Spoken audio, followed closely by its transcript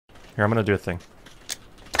Here, I'm gonna do a thing.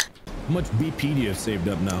 How much BP do you have saved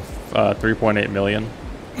up now? 3.8 million.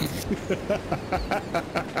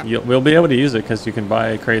 We'll be able to use it because you can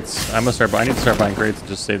buy crates. I need to start buying crates and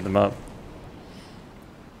just save them up.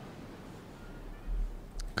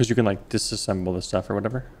 Because you can like disassemble the stuff or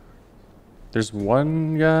whatever. There's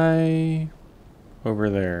one guy over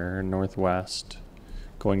there, northwest,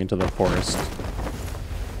 going into the forest.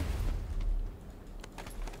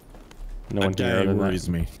 No one here other than that. Worries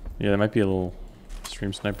me. Yeah, there might be a little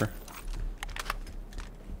stream sniper.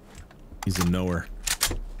 He's a knower.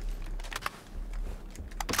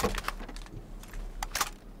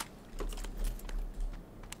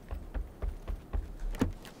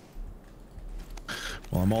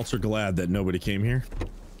 Well, I'm also glad that nobody came here.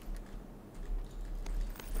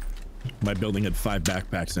 My building had 5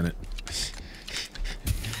 backpacks in it.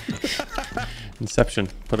 Inception.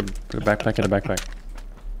 Put a backpack in a backpack.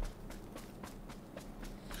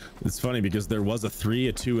 It's funny because there was a 3,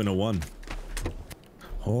 a 2, and a 1.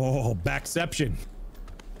 Oh, backception.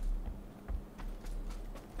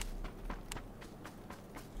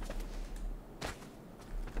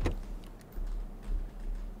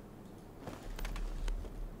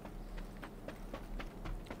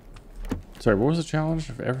 Sorry, what was the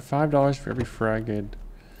challenge? For every $5 for every frag aid.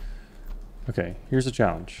 Okay, here's the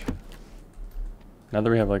challenge. Now that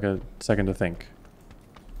we have like a second to think.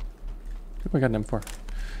 I think we got an M4.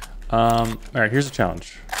 Alright, here's the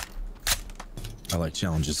challenge. I like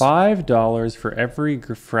challenges. $5 for every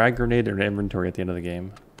frag grenade in inventory at the end of the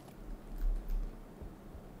game.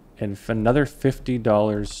 And another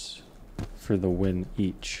 $50 for the win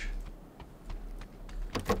each.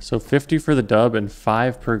 So 50 for the dub and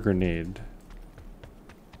 5 per grenade.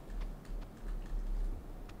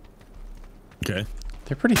 Okay.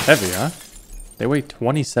 They're pretty heavy, huh? They weigh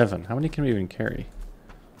 27. How many can we even carry?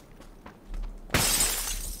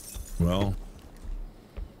 Well,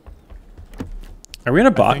 are we in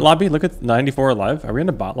a bot lobby? Look at 94 alive. Are we in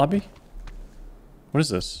a bot lobby? What is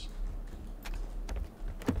this?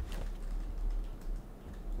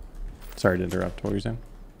 Sorry to interrupt. What were you saying?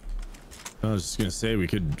 I was just gonna say we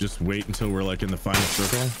could just wait until we're like in the final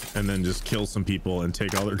circle and then just kill some people and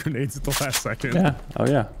take all their grenades at the last second. Yeah. Oh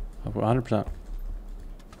yeah. 100%.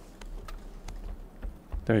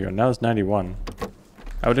 There you go. Now it's 91.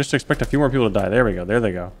 I would just expect a few more people to die. There we go. There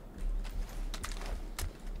they go.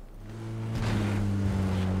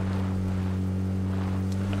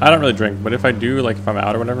 I don't really drink, but if I do, like if I'm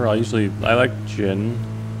out or whatever, I like gin.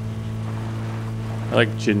 I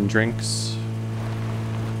like gin drinks.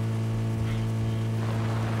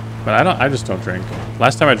 But I just don't drink.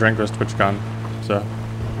 Last time I drank was TwitchCon, so.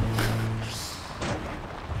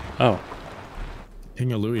 Oh.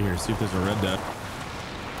 Hang a Louie here, see if there's a red dot.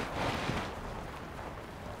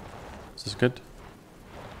 Is this good?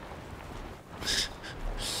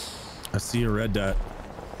 I see a red dot.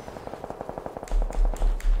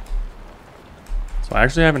 So I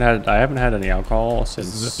actually haven't had any alcohol since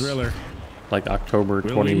This is a thriller. Like October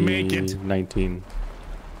 2019.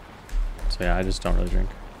 So yeah, I just don't really drink.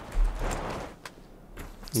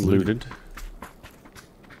 Looted.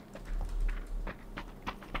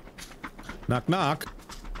 Knock knock.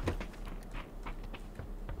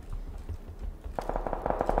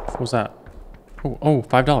 What was that? Oh,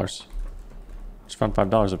 $5. Just found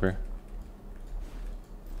 $5 up here.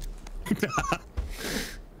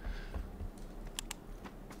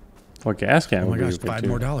 What gas can? Oh my gosh, $5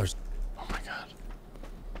 more. Oh my god.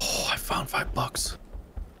 Oh, I found $5.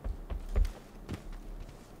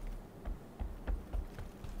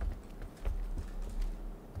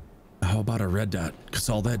 How about a red dot? Because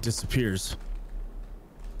all that disappears.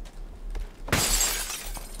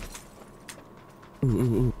 Ooh,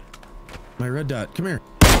 ooh, ooh. My red dot. Come here.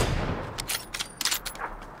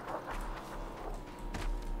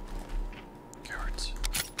 Cowards.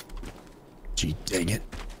 Gee, dang it.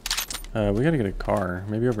 We gotta get a car.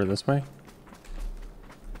 Maybe over this way?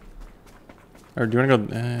 Or do you wanna go...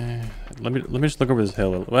 let me just look over this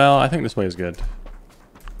hill. Well, I think this way is good.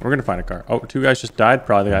 We're gonna find a car. Oh, 2 guys just died.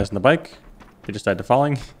 Probably the guys on the bike. They just died to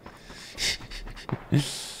falling.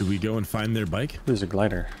 Did we go and find their bike? There's a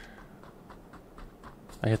glider.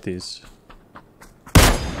 I hit these.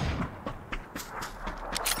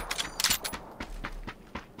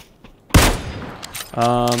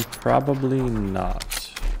 Probably not.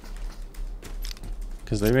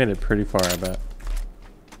 Because they made it pretty far, I bet.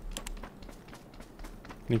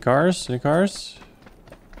 Any cars? Any cars?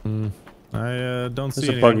 I don't see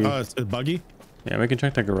a any. buggy. Oh, it's a buggy? Yeah, we can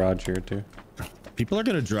check the garage here, too. People are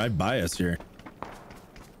going to drive by us here.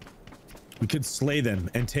 We could slay them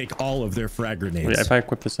and take all of their frag grenades. Yeah, if I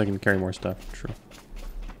equip this, I can carry more stuff. True.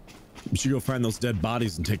 You should go find those dead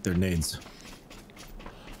bodies and take their nades.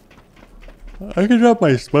 I can drop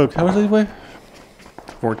my smoke. How much does it weigh?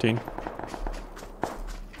 14.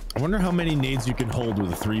 I wonder how many nades you can hold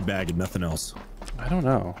with a 3-bag and nothing else. I don't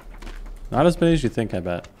know. Not as many as you think, I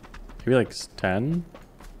bet. Maybe like 10?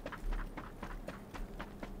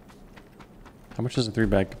 How much is a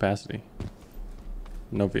 3-bag capacity?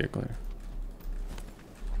 No vehicle here.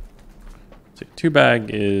 Let's see,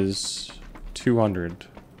 2-bag is 200.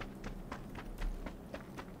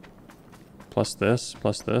 Plus this,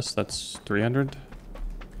 that's 300.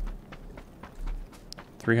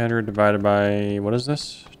 300 divided by, what is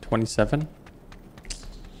this? 27?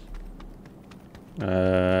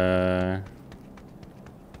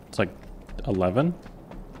 It's like 11?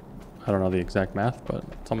 I don't know the exact math, but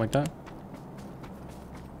something like that.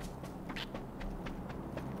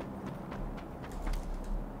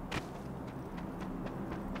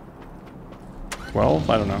 $12?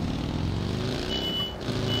 I don't know.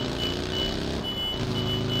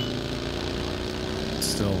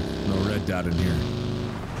 Still no red dot in here.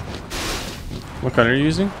 What gun are you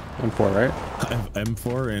using? M4, right?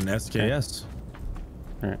 M4 and SKS.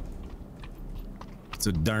 All right. It's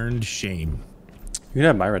a darned shame. You can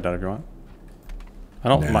have my red dot if you want. I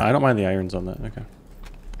don't. Nah. I don't mind the irons on that. Okay.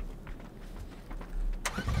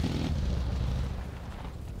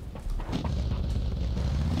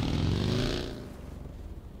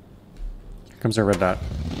 Here comes our red dot.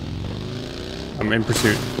 I'm in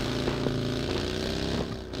pursuit.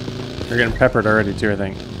 They're getting peppered already too, I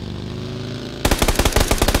think.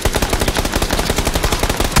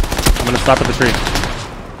 I'm gonna stop at the tree.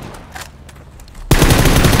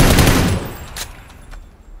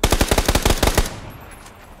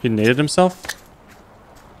 He naded himself?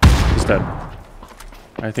 He's dead.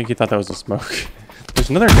 I think he thought that was a smoke. There's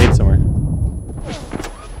another nade somewhere.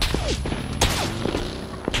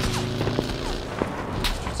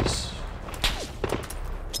 Jesus.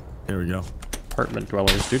 Here we go. Apartment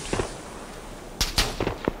dwellers, dude.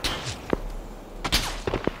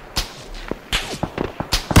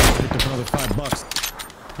 Picked up another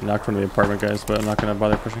 $5. I knocked one of the apartment guys, but I'm not gonna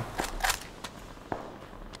bother pushing.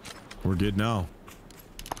 We're good now.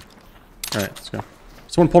 Alright, let's go.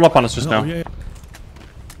 Someone pulled up on us just now. Yeah.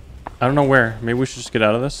 I don't know where. Maybe we should just get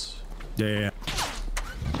out of this. Yeah.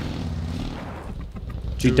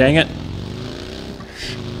 Gee, dang it.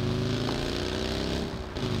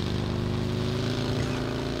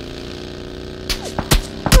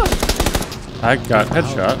 I got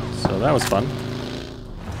headshot, so that was fun.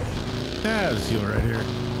 Yeah, there's a healer right here.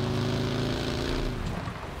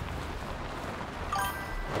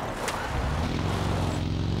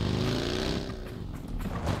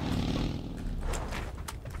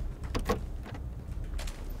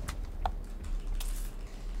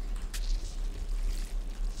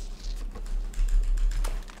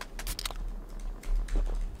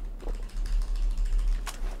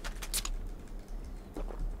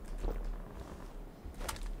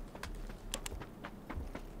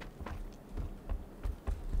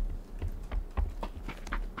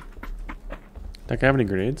 That guy have any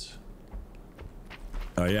grenades?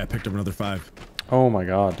 Oh yeah, I picked up another 5. Oh my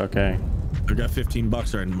god, okay. I got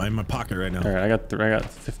 $15 right in my pocket right now. Alright, I got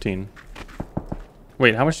 15.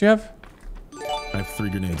 Wait, how much do you have? I have 3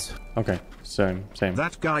 grenades. Okay, same.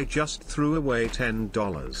 That guy just threw away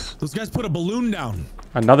 $10. Those guys put a balloon down.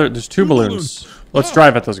 There's two balloons. Let's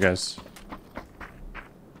drive at those guys.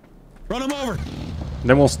 Run them over.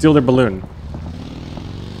 Then we'll steal their balloon.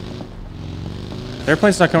 The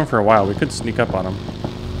airplane's not coming for a while. We could sneak up on them.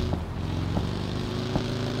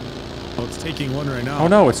 Oh, it's taking one right now. Oh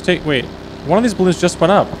no, wait. One of these balloons just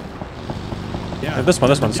went up. Yeah, this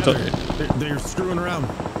one's still. They're screwing around.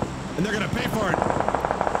 And they're gonna pay for it.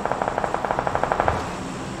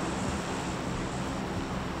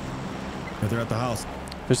 Yeah, they're at the house.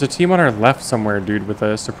 There's a team on our left somewhere, dude, with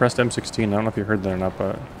a suppressed M16. I don't know if you heard that or not,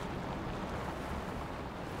 but...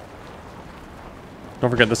 Don't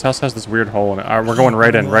forget, this house has this weird hole in it. We're going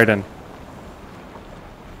right in.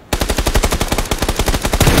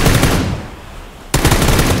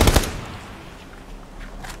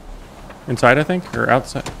 Inside, I think? Or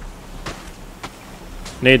outside?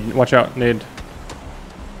 Nade, watch out, nade.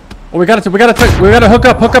 Oh, we gotta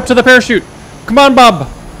hook up to the parachute. Come on, Bob.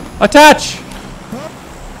 Attach.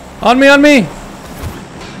 On me.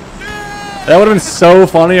 That would have been so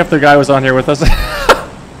funny if the guy was on here with us.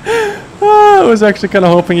 I was actually kind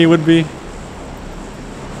of hoping he would be.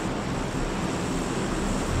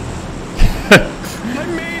 I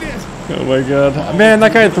made it. Oh my god. Man,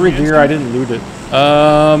 that guy had 3 gear. I didn't loot it.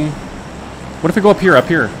 What if we go up here?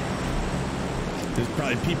 There's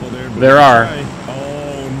probably people there. There are.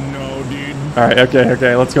 Oh no, All right,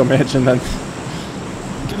 okay. Let's go mansion then.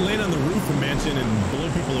 You can land on the roof of mansion and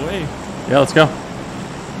blow people away. Yeah, let's go.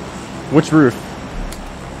 Which roof?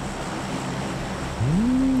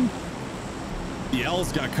 The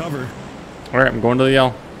L's got cover. All right, I'm going to the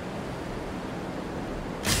L.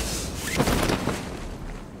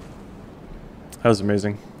 That was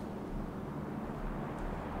amazing.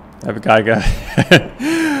 I have a guy got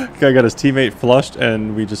his teammate flushed,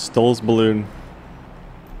 and we just stole his balloon.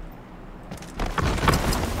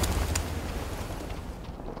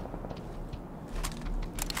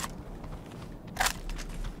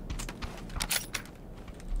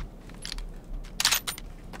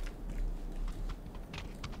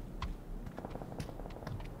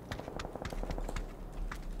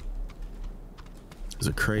 There's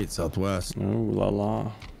a crate southwest. Oh la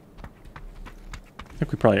la. I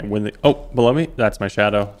think we probably win the. Oh, below me? That's my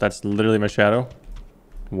shadow. That's literally my shadow.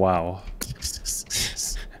 Wow.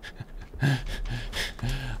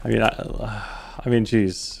 I mean,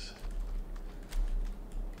 geez.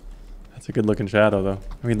 That's a good looking shadow, though.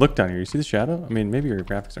 I mean, look down here. You see the shadow? I mean, maybe your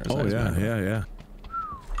graphics aren't. Oh yeah.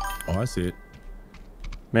 Oh, I see it.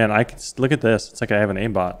 Man, I can look at this. It's like I have an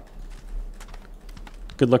aimbot.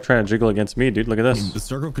 Good luck trying to jiggle against me, dude. Look at this. The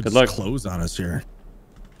circle could Good just luck. close on us here.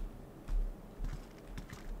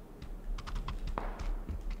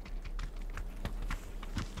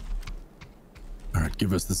 All right,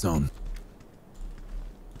 give us the zone.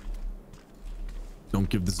 Don't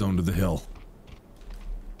give the zone to the hill.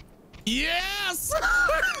 Yes!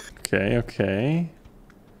 Okay.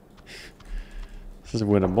 This is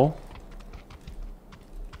winnable.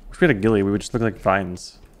 If we had a ghillie, we would just look like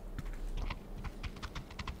vines.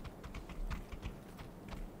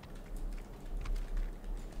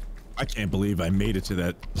 I can't believe I made it to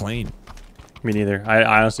that plane. Me neither. I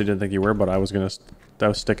honestly didn't think you were, but I was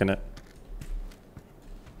sticking it.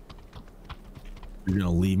 You're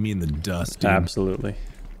gonna leave me in the dust, dude. Absolutely.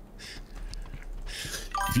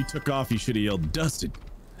 If you took off, you should have yelled, "Dusted."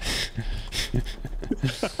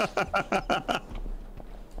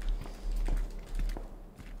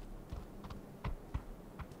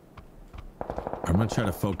 I'm gonna try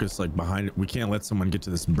to focus like behind it. We can't let someone get to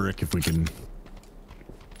this brick if we can.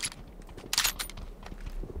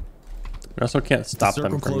 We also can't stop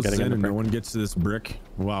them from getting in the and brick. no one gets to this brick.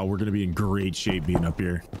 Wow, we're gonna be in great shape being up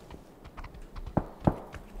here.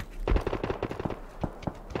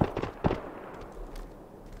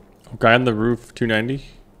 Oh, guy on the roof, 290.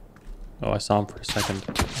 Oh, I saw him for a second.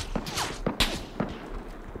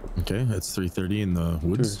 Okay, that's 330 in the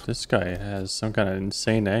woods. Dude, this guy has some kind of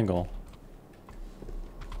insane angle.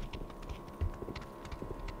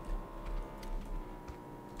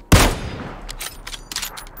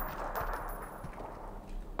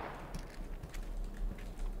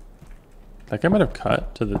 That guy might have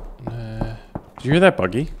cut to the... did you hear that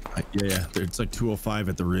buggy? Yeah. It's like 205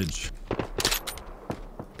 at the ridge.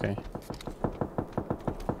 Okay.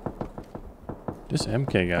 This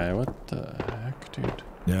MK guy, what the heck, dude?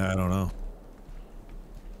 Yeah, I don't know.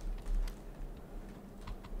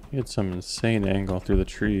 He had some insane angle through the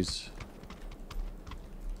trees.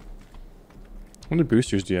 How many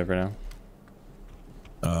boosters do you have right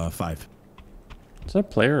now? 5. Is that a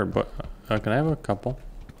player or can I have a couple?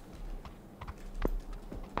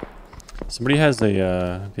 Somebody has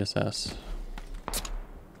a VSS.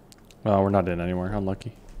 Well, we're not in anymore.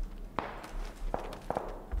 Unlucky.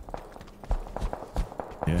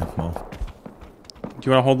 Yeah, well. Do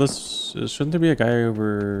you want to hold this? Shouldn't there be a guy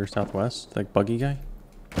over southwest? Like buggy guy?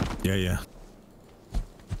 Yeah.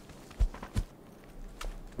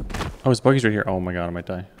 Oh, his buggy's right here. Oh my god, I might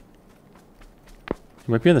die.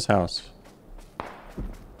 He might be in this house.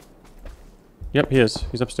 Yep, he is.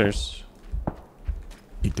 He's upstairs.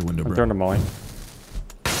 Eat the window, I'm bro. throwing a molly.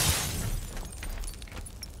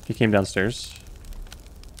 He came downstairs.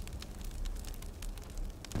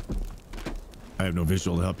 I have no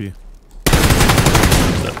visual to help you.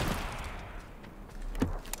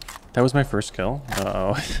 That was my first kill.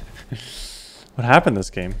 Uh-oh. What happened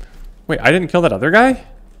this game? Wait, I didn't kill that other guy?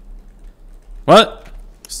 What?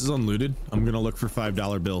 This is unlooted. I'm gonna look for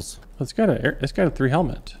 $5 bills. It's got a 3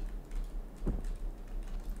 helmet.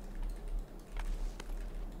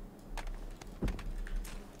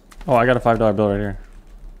 Oh, I got a $5 bill right here.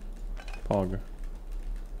 Pog.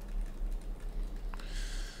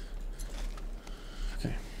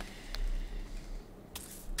 Okay.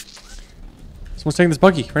 Someone's taking this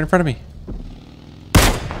buggy right in front of me.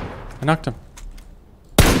 I knocked him.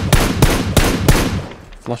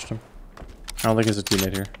 Flushed him. I don't think he's a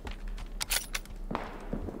teammate here.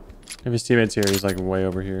 If his teammate's here, he's like way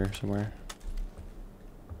over here somewhere.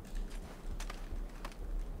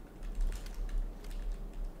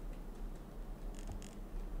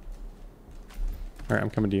 Alright, I'm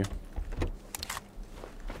coming to you.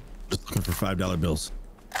 Just looking for $5 bills.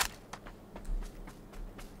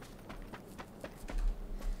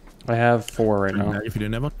 I have 4 right now. If you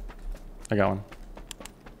didn't have one? I got one.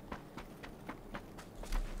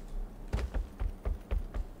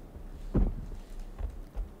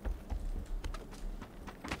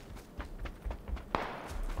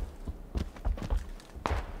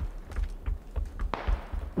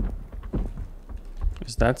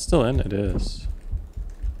 Is that still in? It is.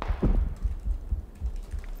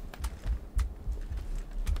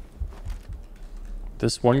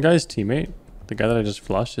 This one guy's teammate, the guy that I just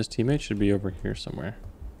flushed, his teammate should be over here somewhere.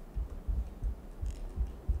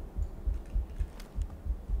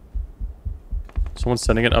 Someone's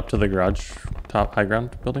sending it up to the garage top high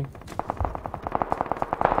ground building.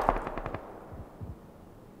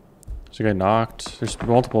 There's a guy knocked. There's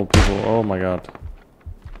multiple people. Oh my god.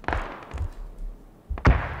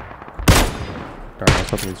 Darn, I was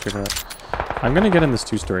hoping he'd figure that. I'm gonna get in this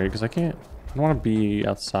 2-story because I don't want to be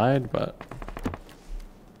outside, but.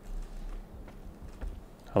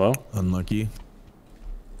 Hello? Unlucky.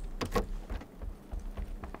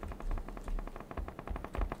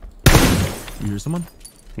 You hear someone?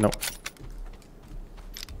 No.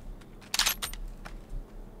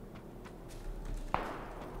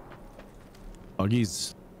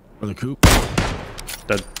 Buggies. Or the coop.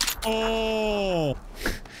 Dead. Oh!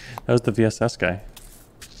 That was the VSS guy.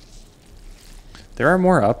 There are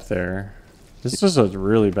more up there. This is a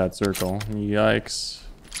really bad circle. Yikes.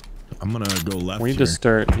 I'm gonna go left. We need to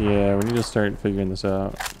start, yeah, we need to start figuring this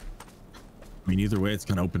out. I mean, either way, it's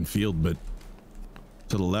kind of open field, but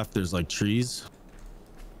to the left, there's like trees.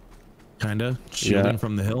 Kinda shielding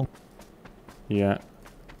from the hill. Yeah.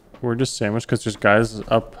 We're just sandwiched because there's guys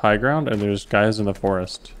up high ground and there's guys in the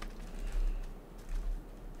forest.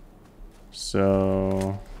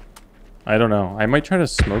 So, I don't know. I might try to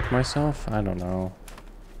smoke myself. I don't know.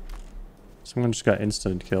 Someone just got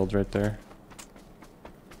instant killed right there.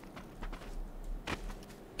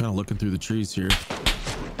 Kind of looking through the trees here.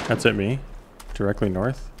 That's at me. Directly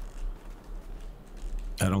north.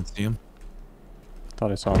 I don't see him.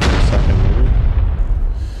 Thought I saw him for a second, maybe.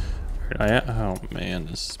 Oh man,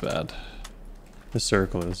 this is bad. This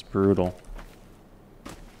circle is brutal.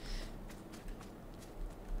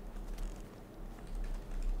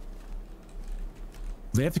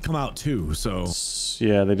 They have to come out too, so.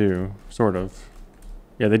 Yeah, they do. Sort of.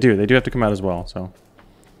 Yeah, they do. They do have to come out as well, so.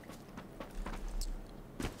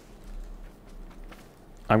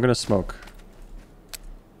 I'm gonna smoke.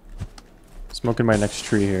 Smoking my next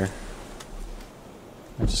tree here.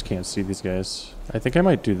 I just can't see these guys. I think I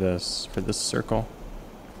might do this for this circle.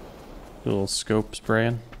 A little scope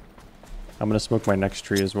spraying. I'm gonna smoke my next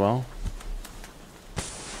tree as well.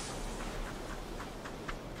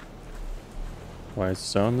 Why is the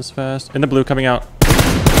zone this fast? In the blue, coming out.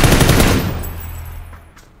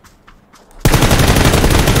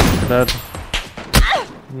 Dead.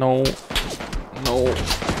 No. No.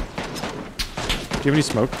 Do you have any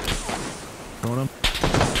smoke? Throwing him.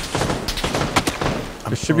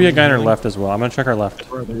 There should be a guy on our left as well. I'm gonna check our left.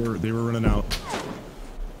 They were running out.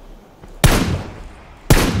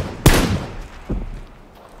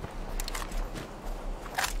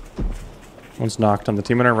 One's knocked on the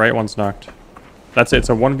team on our right. One's knocked. That's it. It's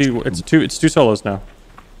a 1v. It's two solos now.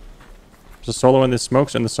 There's a solo in the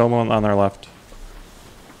smokes and the solo on our left.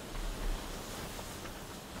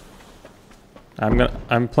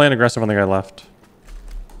 I'm playing aggressive on the guy left.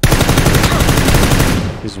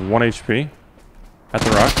 He's 1 HP. At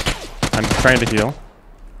the rock. I'm trying to heal.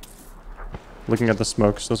 Looking at the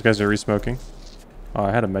smokes. Those guys are re-smoking. Oh,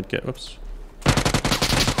 I had a med kit. Whoops.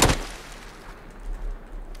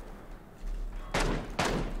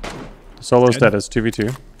 Solo's dead. It's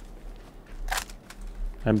 2v2.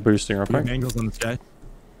 I'm boosting real quick. Angles on this guy.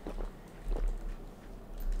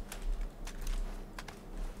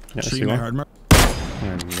 Yeah, I see Shooting my one. hard mark.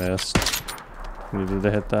 I missed. Needed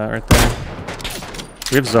to hit that right there.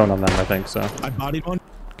 We have zone on them, I think, so. I bodied one.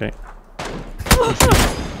 Okay.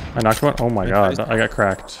 I knocked one. Oh my god, I got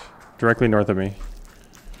cracked. Directly north of me.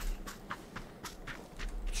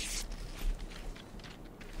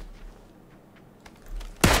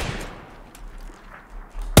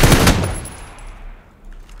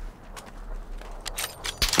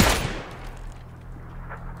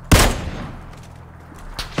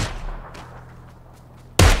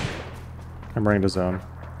 I'm running to zone.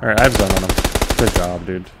 Alright, I have zone on him. Good job,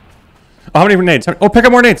 dude. Oh, how many nades? Oh, pick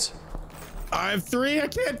up more nades! I have 3. I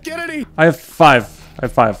can't get any. I have 5. I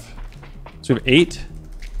have 5. So we have 8.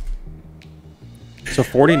 So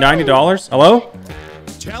 $40, $90. Hello?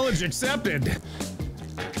 Challenge accepted.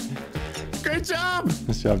 Great Good job.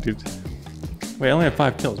 Nice job, dude. Wait, I only have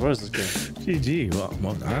 5 kills. What is this game? GG.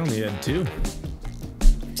 Well, I only had 2.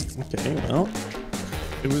 Okay, well.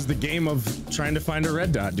 It was the game of trying to find a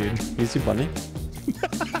red dot, dude. Easy bunny.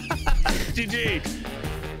 GG.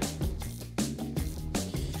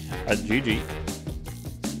 GG.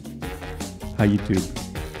 Hi, YouTube.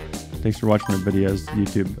 Thanks for watching my videos,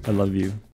 YouTube. I love you.